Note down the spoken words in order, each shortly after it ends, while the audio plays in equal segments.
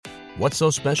What's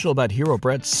so special about Hero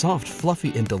Bread's soft,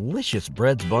 fluffy, and delicious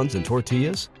breads, buns, and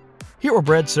tortillas? Hero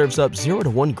Bread serves up 0 to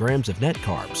 1 grams of net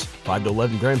carbs, 5 to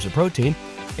 11 grams of protein,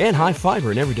 and high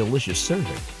fiber in every delicious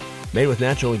serving. Made with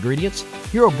natural ingredients,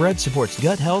 Hero Bread supports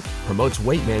gut health, promotes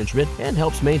weight management, and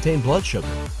helps maintain blood sugar.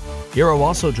 Hero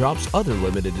also drops other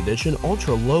limited edition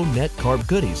ultra-low net carb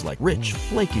goodies like rich,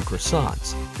 flaky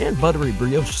croissants and buttery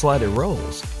brioche slider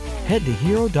rolls. Head to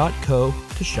hero.co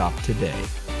to shop today.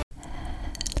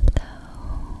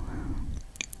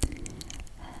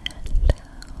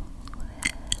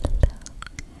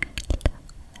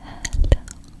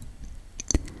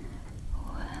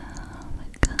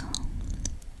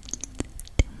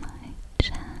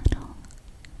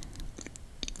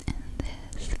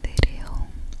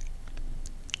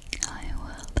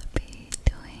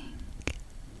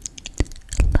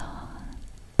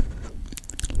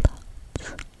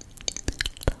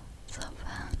 Of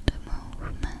hand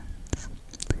movement.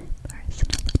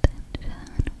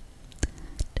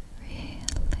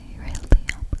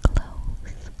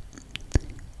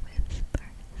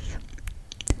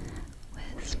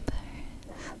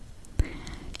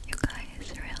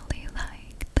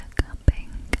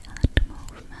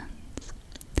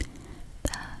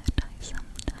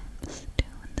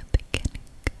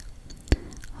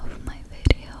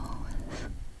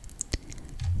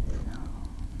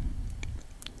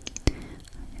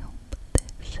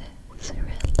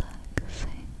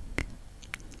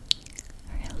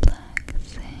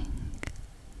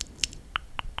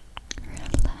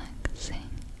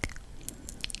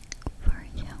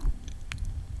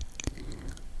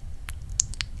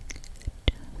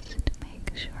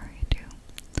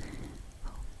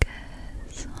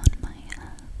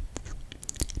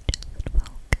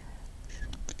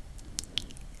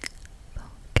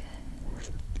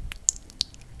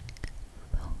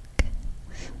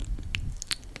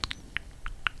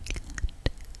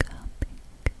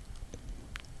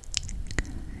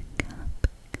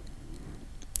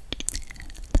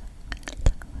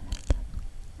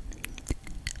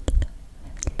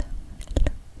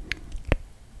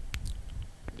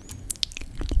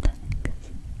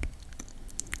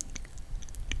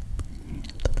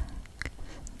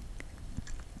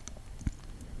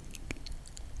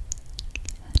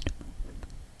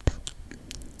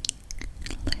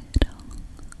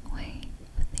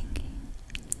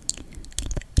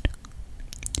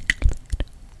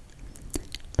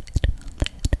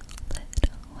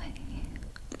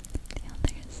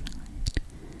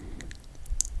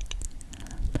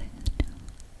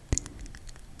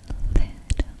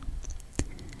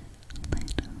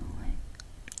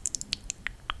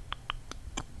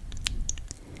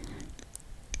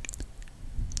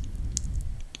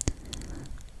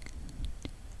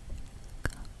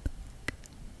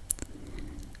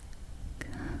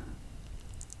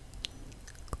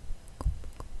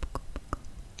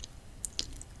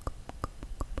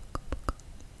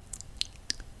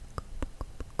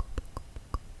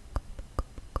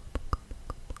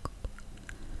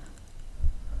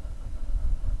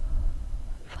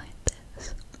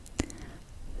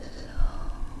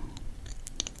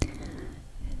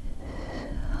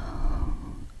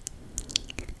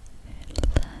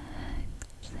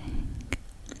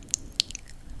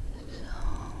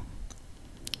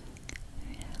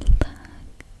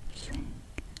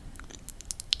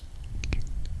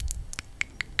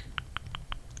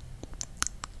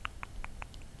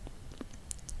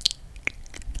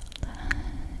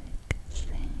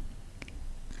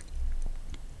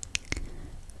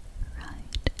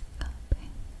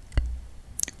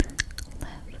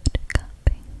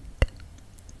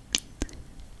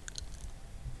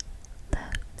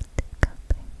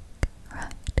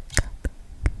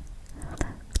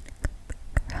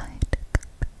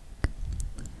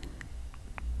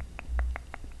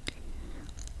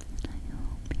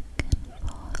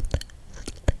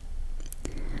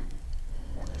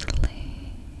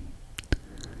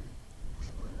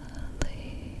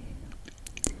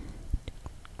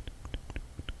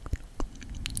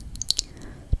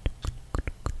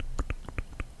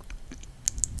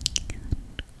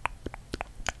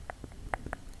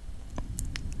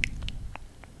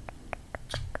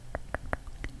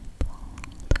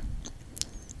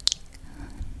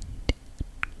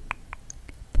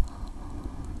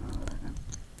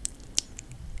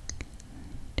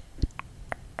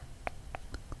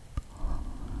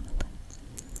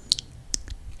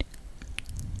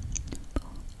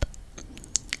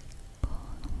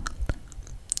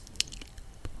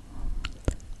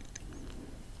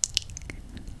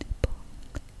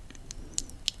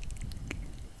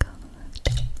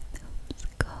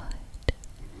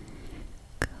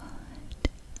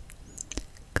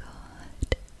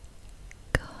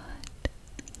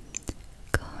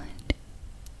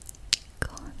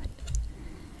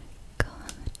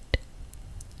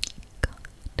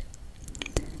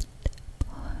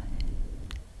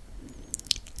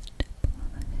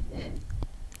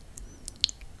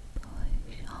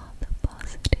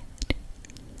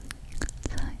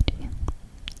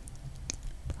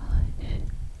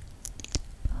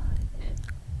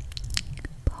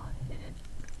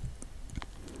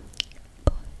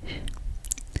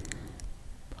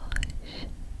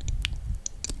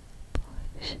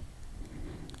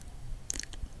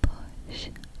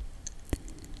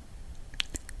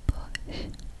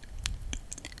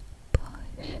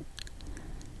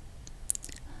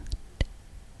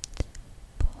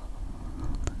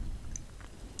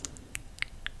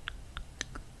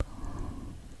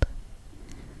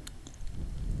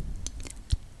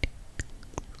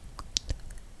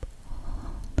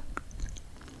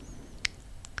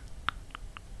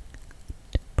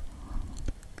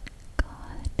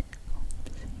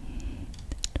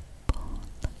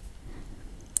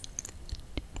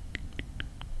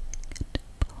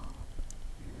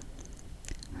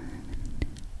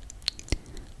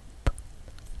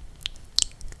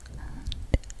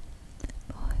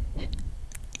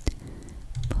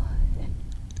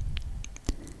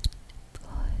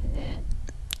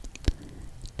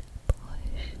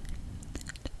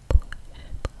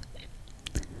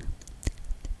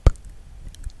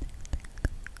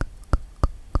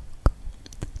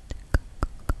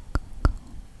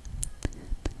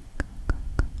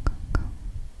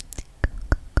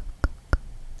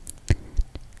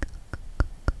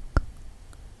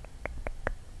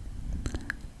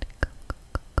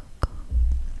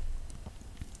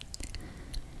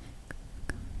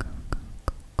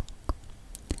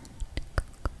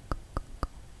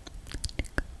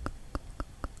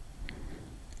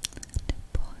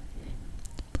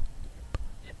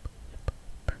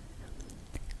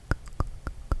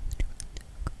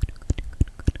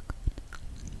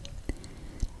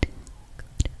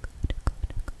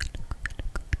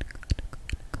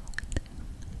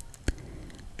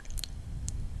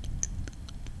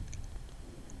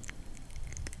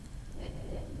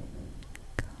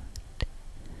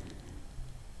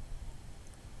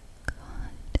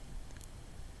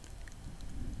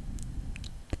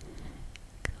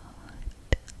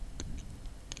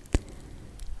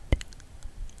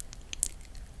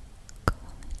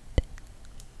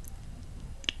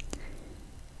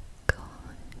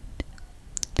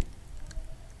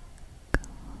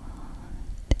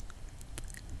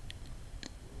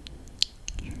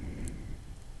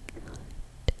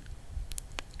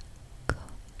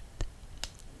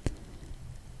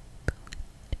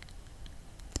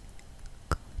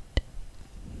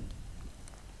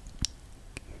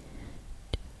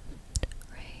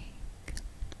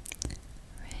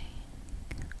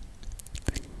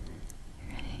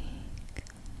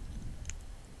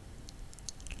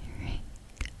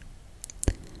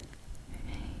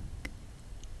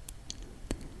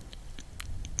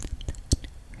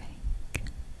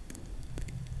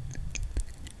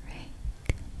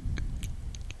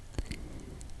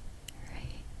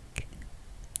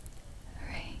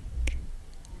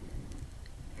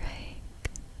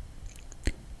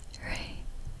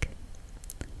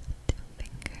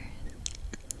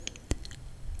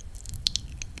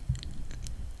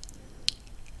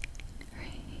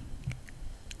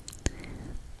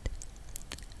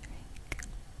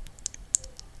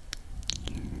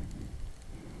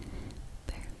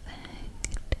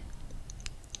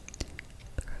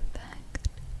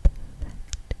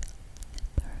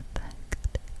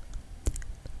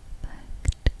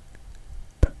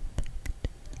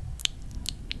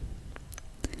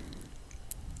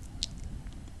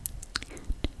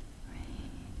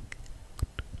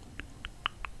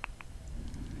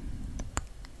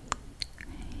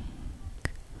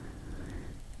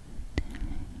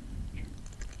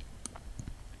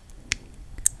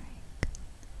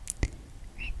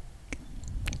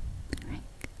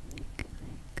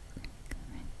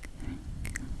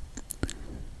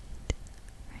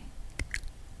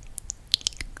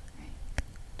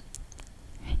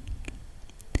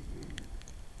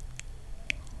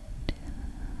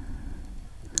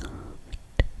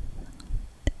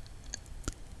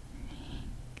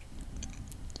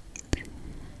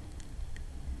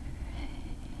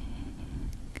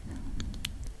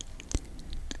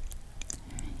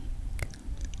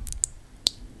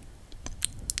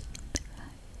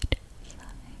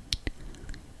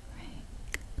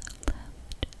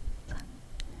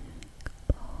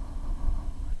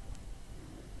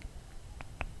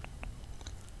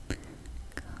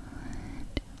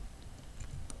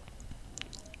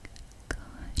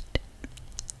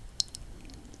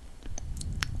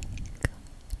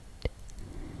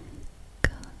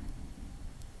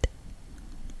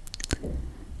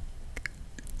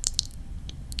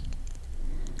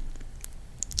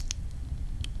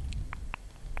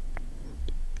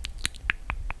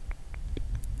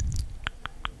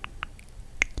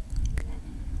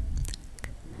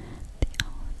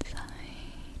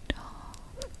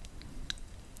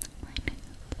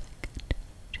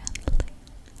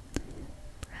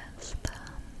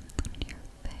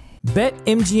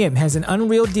 BetMGM has an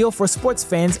unreal deal for sports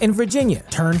fans in Virginia.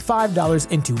 Turn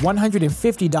 $5 into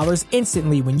 $150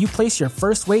 instantly when you place your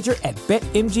first wager at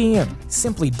BetMGM.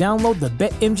 Simply download the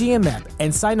BetMGM app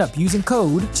and sign up using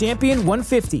code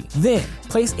Champion150. Then,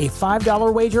 place a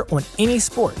 $5 wager on any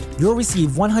sport. You'll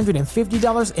receive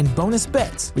 $150 in bonus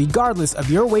bets, regardless of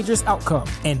your wager's outcome.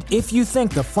 And if you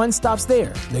think the fun stops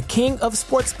there, the King of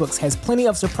Sportsbooks has plenty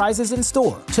of surprises in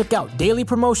store. Check out daily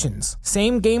promotions,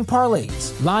 same-game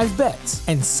parlays, live bets,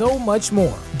 and so much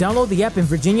more. Download the app in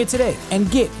Virginia today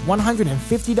and get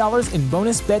 $150 in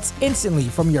bonus bets instantly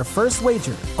from your first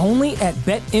wager. Only at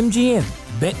BetMGM.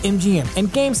 BetMGM and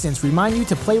GameSense remind you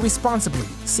to play responsibly.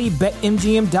 See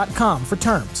BetMGM.com for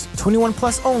terms. 21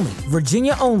 plus only.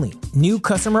 Virginia only. New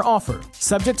customer offer.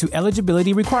 Subject to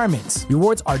eligibility requirements.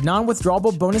 Rewards are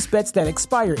non-withdrawable bonus bets that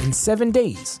expire in 7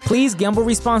 days. Please gamble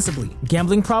responsibly.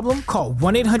 Gambling problem? Call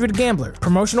 1-800-GAMBLER.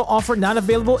 Promotional offer not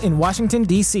available in Washington,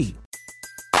 D.C.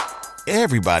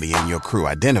 Everybody in your crew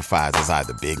identifies as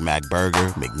either Big Mac Burger,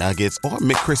 McNuggets, or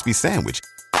McCrispy Sandwich.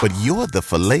 But you're the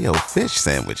Filet-O-Fish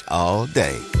Sandwich all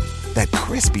day. That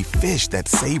crispy fish, that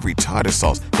savory tartar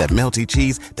sauce, that melty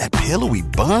cheese, that pillowy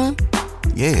bun.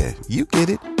 Yeah, you get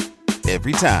it.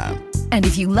 Every time. And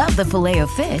if you love the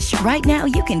Filet-O-Fish, right now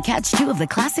you can catch 2 of the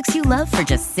classics you love for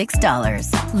just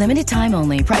 $6. Limited time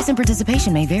only. Price and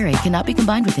participation may vary. Cannot be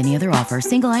combined with any other offer.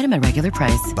 Single item at regular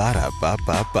price.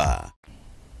 Ba-da-ba-ba-ba.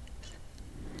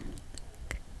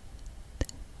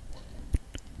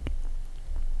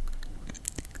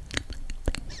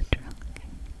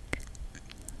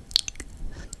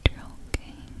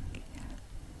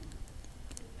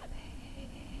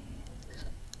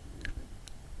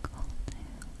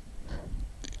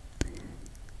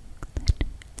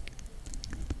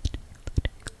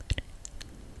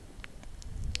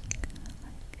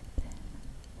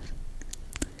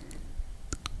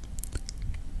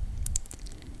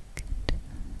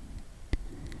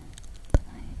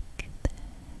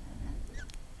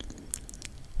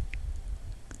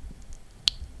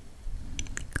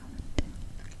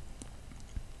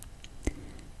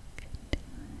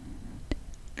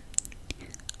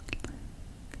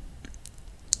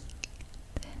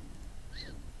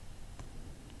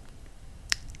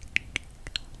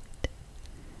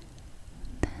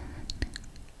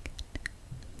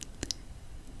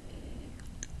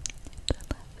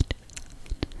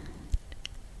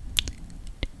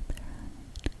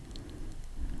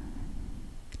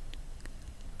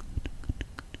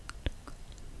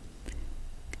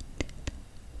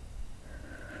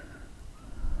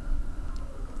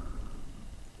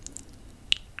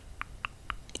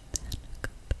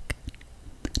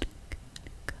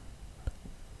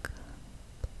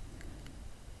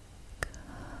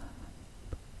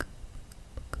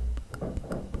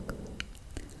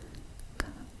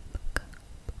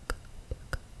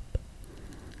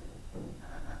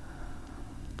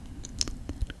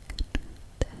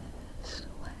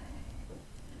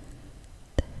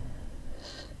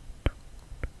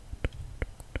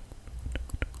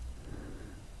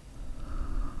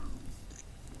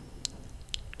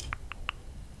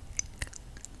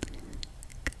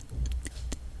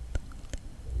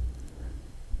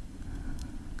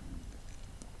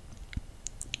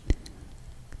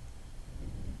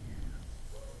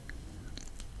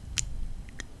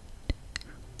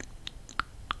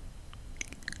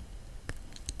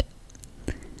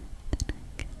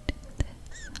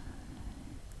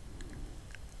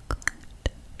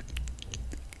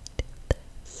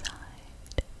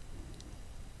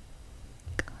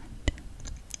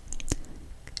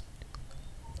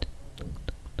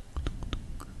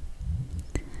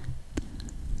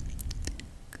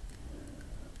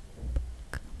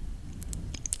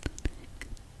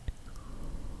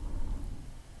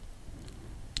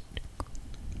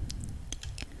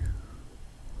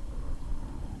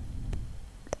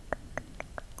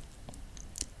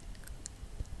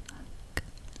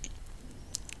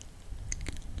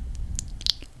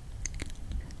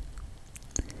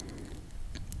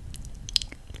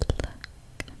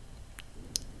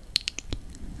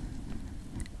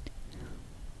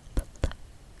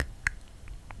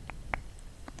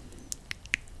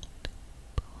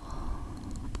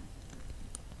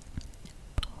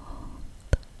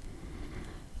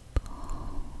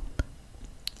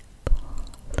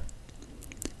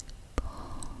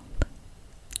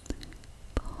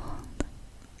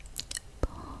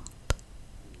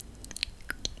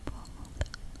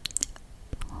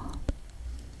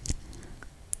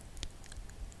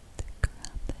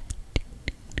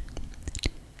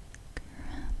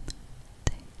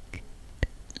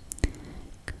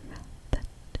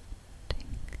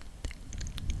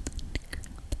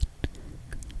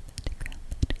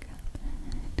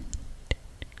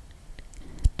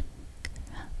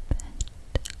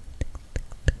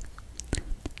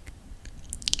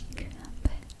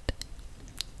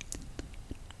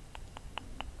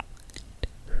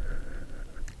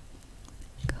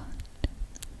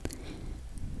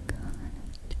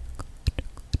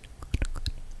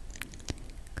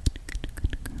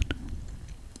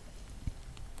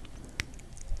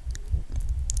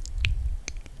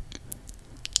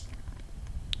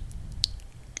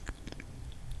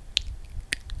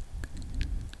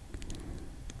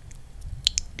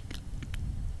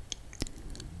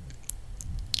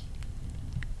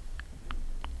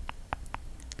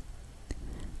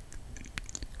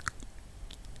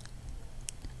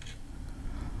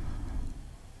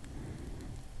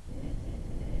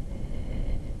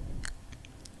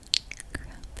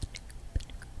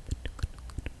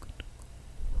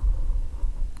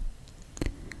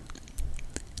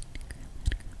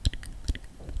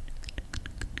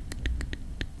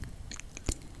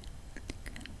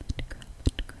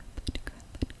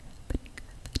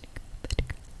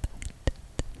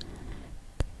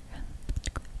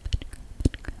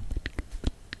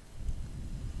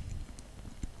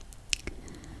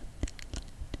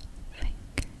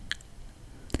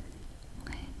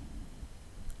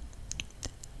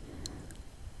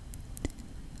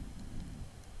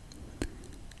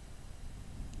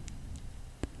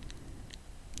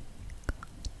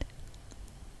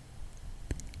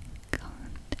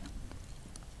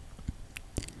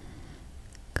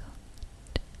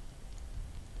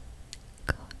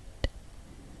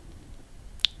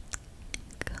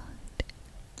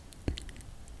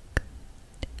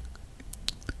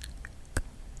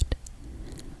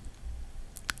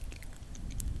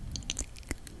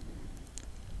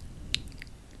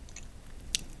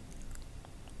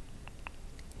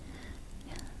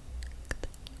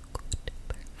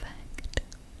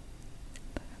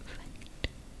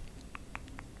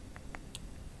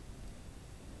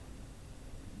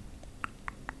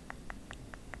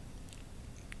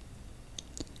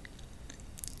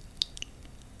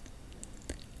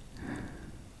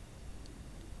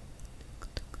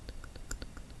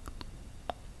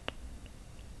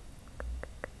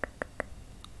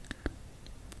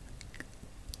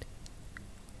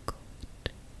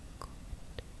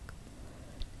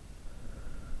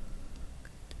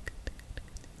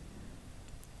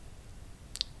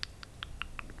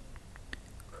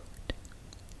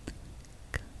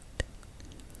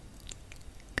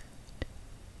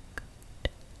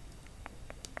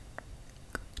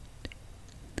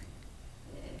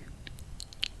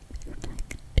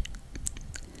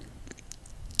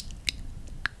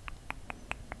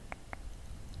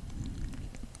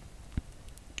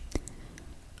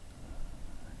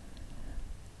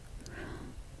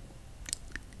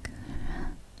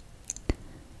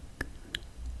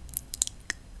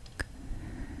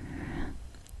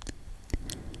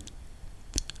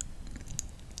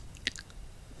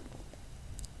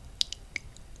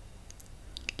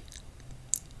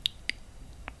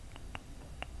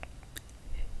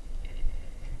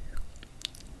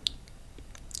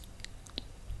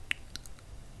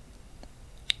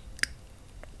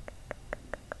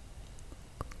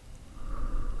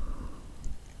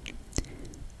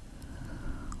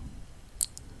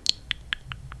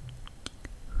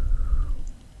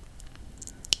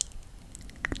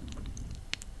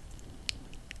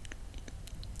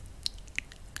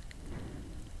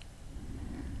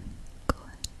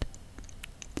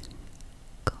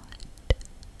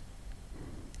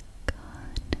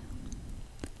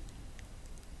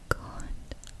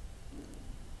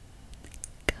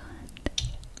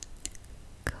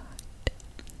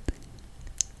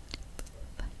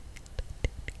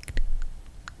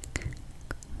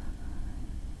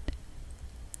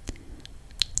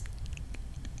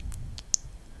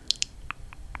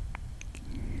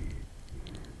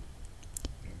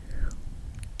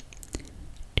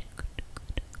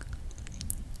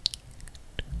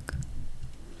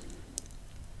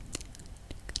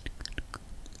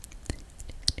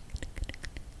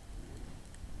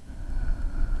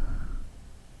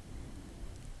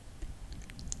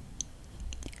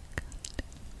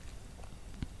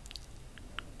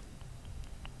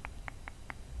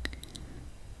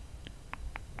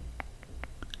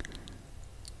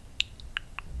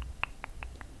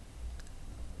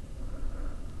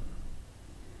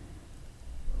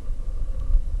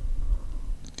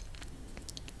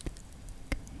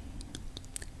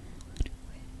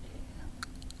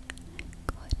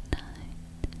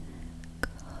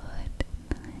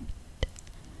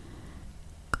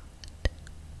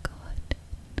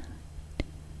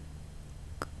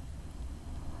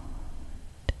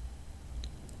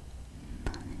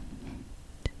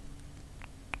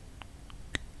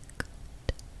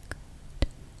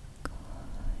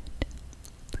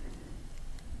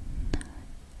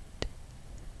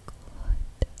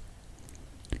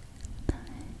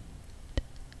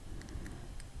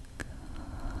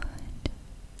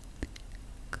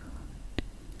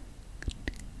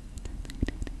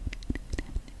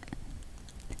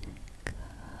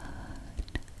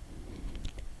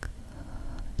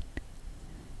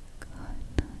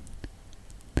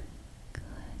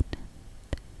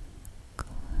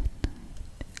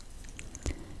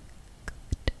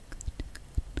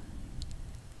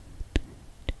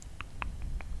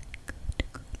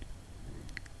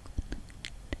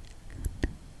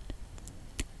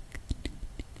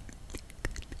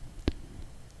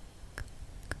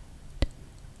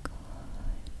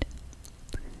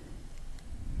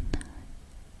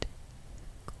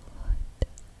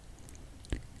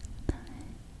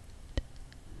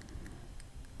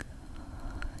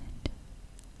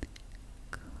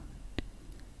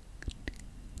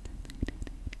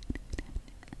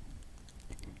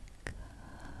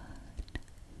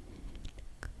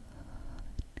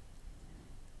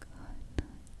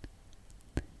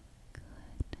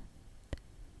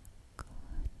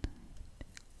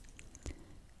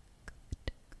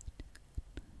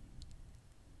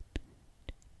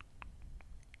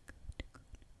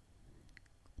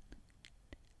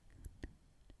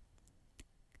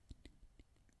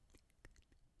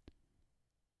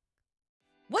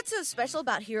 What's so special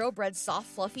about Hero Bread's soft,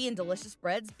 fluffy, and delicious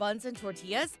breads, buns, and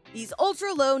tortillas? These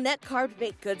ultra-low net-carb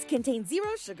baked goods contain zero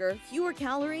sugar, fewer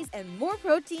calories, and more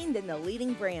protein than the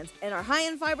leading brands, and are high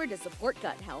in fiber to support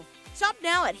gut health. Shop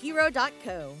now at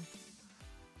hero.co.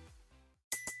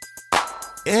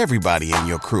 Everybody in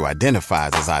your crew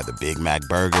identifies as either Big Mac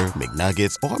Burger,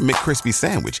 McNuggets, or McCrispy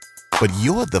Sandwich. But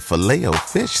you're the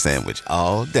Filet-O-Fish Sandwich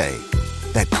all day.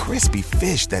 That crispy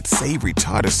fish, that savory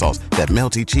tartar sauce, that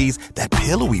melty cheese, that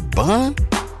pillowy bun.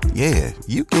 Yeah,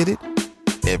 you get it.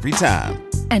 Every time.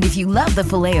 And if you love the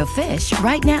Filet-O-Fish,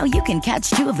 right now you can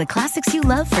catch 2 of the classics you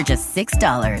love for just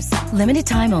 $6. Limited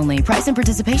time only. Price and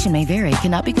participation may vary.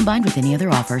 Cannot be combined with any other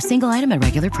offer. Single item at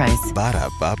regular price.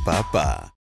 Ba-da-ba-ba-ba.